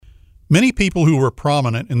Many people who were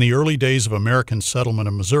prominent in the early days of American settlement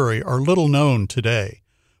of Missouri are little known today.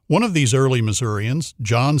 One of these early Missourians,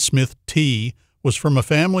 John Smith T., was from a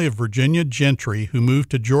family of Virginia gentry who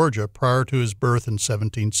moved to Georgia prior to his birth in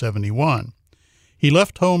 1771. He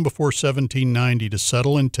left home before 1790 to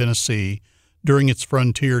settle in Tennessee during its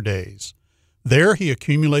frontier days. There he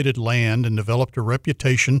accumulated land and developed a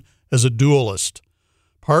reputation as a duelist.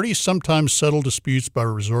 Parties sometimes settled disputes by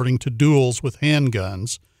resorting to duels with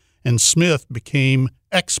handguns, and Smith became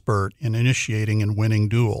expert in initiating and winning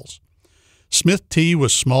duels. Smith T.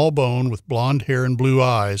 was small-boned with blond hair and blue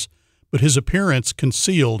eyes, but his appearance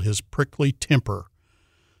concealed his prickly temper.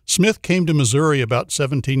 Smith came to Missouri about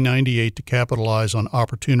 1798 to capitalize on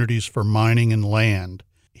opportunities for mining and land.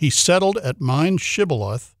 He settled at Mine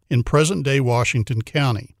Shibboleth in present-day Washington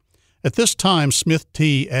County. At this time, Smith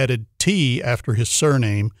T. added T after his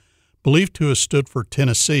surname, believed to have stood for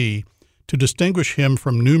Tennessee, to distinguish him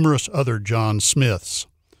from numerous other John Smiths.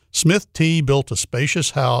 Smith T. built a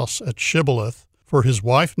spacious house at Shibboleth for his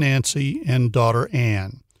wife Nancy and daughter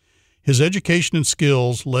Anne. His education and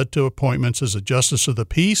skills led to appointments as a justice of the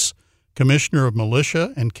peace, commissioner of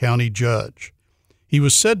militia, and county judge. He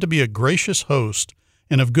was said to be a gracious host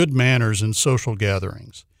and of good manners in social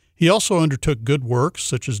gatherings. He also undertook good works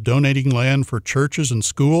such as donating land for churches and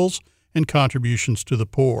schools and contributions to the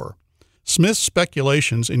poor. Smith's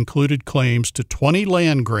speculations included claims to 20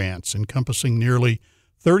 land grants encompassing nearly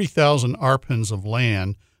 30,000 arpents of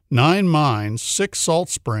land, 9 mines, 6 salt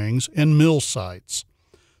springs, and mill sites.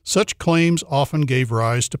 Such claims often gave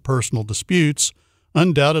rise to personal disputes,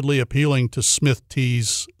 undoubtedly appealing to Smith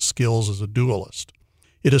T.'s skills as a duelist.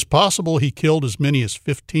 It is possible he killed as many as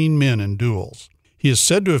 15 men in duels. He is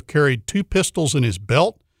said to have carried 2 pistols in his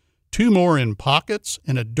belt, 2 more in pockets,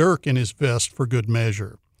 and a dirk in his vest for good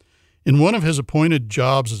measure. In one of his appointed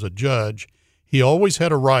jobs as a judge, he always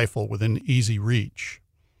had a rifle within easy reach.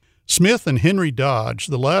 Smith and Henry Dodge,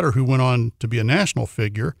 the latter who went on to be a national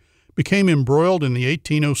figure, became embroiled in the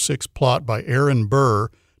 1806 plot by Aaron Burr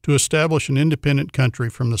to establish an independent country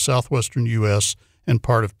from the southwestern U.S. and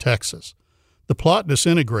part of Texas. The plot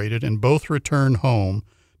disintegrated and both returned home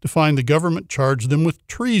to find the government charged them with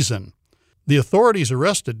treason. The authorities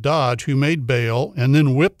arrested Dodge, who made bail, and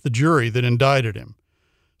then whipped the jury that indicted him.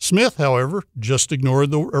 Smith, however, just ignored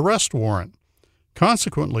the arrest warrant.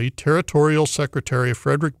 Consequently, Territorial Secretary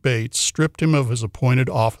Frederick Bates stripped him of his appointed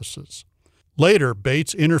offices. Later,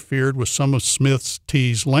 Bates interfered with some of Smith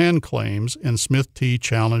T.'s land claims, and Smith T.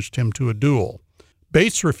 challenged him to a duel.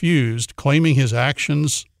 Bates refused, claiming his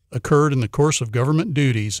actions occurred in the course of government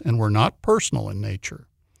duties and were not personal in nature.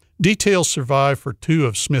 Details survive for 2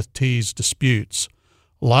 of Smith T.'s disputes.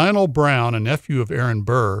 Lionel Brown, a nephew of Aaron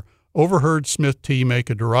Burr, overheard Smith T. make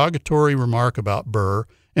a derogatory remark about Burr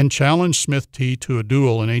and challenged Smith T. to a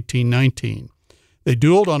duel in 1819. They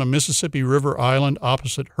dueled on a Mississippi River island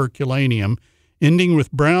opposite Herculaneum, ending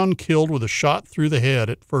with Brown killed with a shot through the head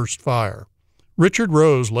at first fire. Richard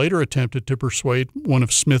Rose later attempted to persuade one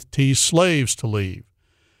of Smith T.'s slaves to leave.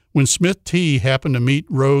 When Smith T. happened to meet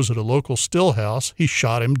Rose at a local still house, he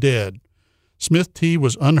shot him dead. Smith T.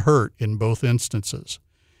 was unhurt in both instances.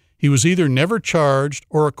 He was either never charged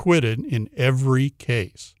or acquitted in every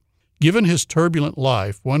case. Given his turbulent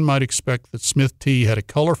life, one might expect that Smith T. had a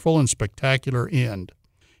colorful and spectacular end.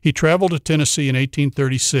 He traveled to Tennessee in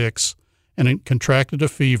 1836 and contracted a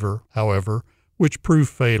fever, however, which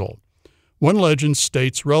proved fatal. One legend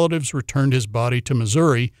states relatives returned his body to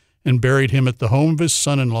Missouri and buried him at the home of his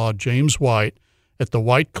son-in-law, James White, at the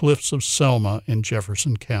White Cliffs of Selma in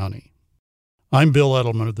Jefferson County. I'm Bill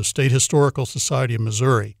Edelman of the State Historical Society of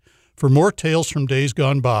Missouri. For more tales from days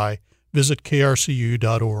gone by, visit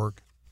krcu.org.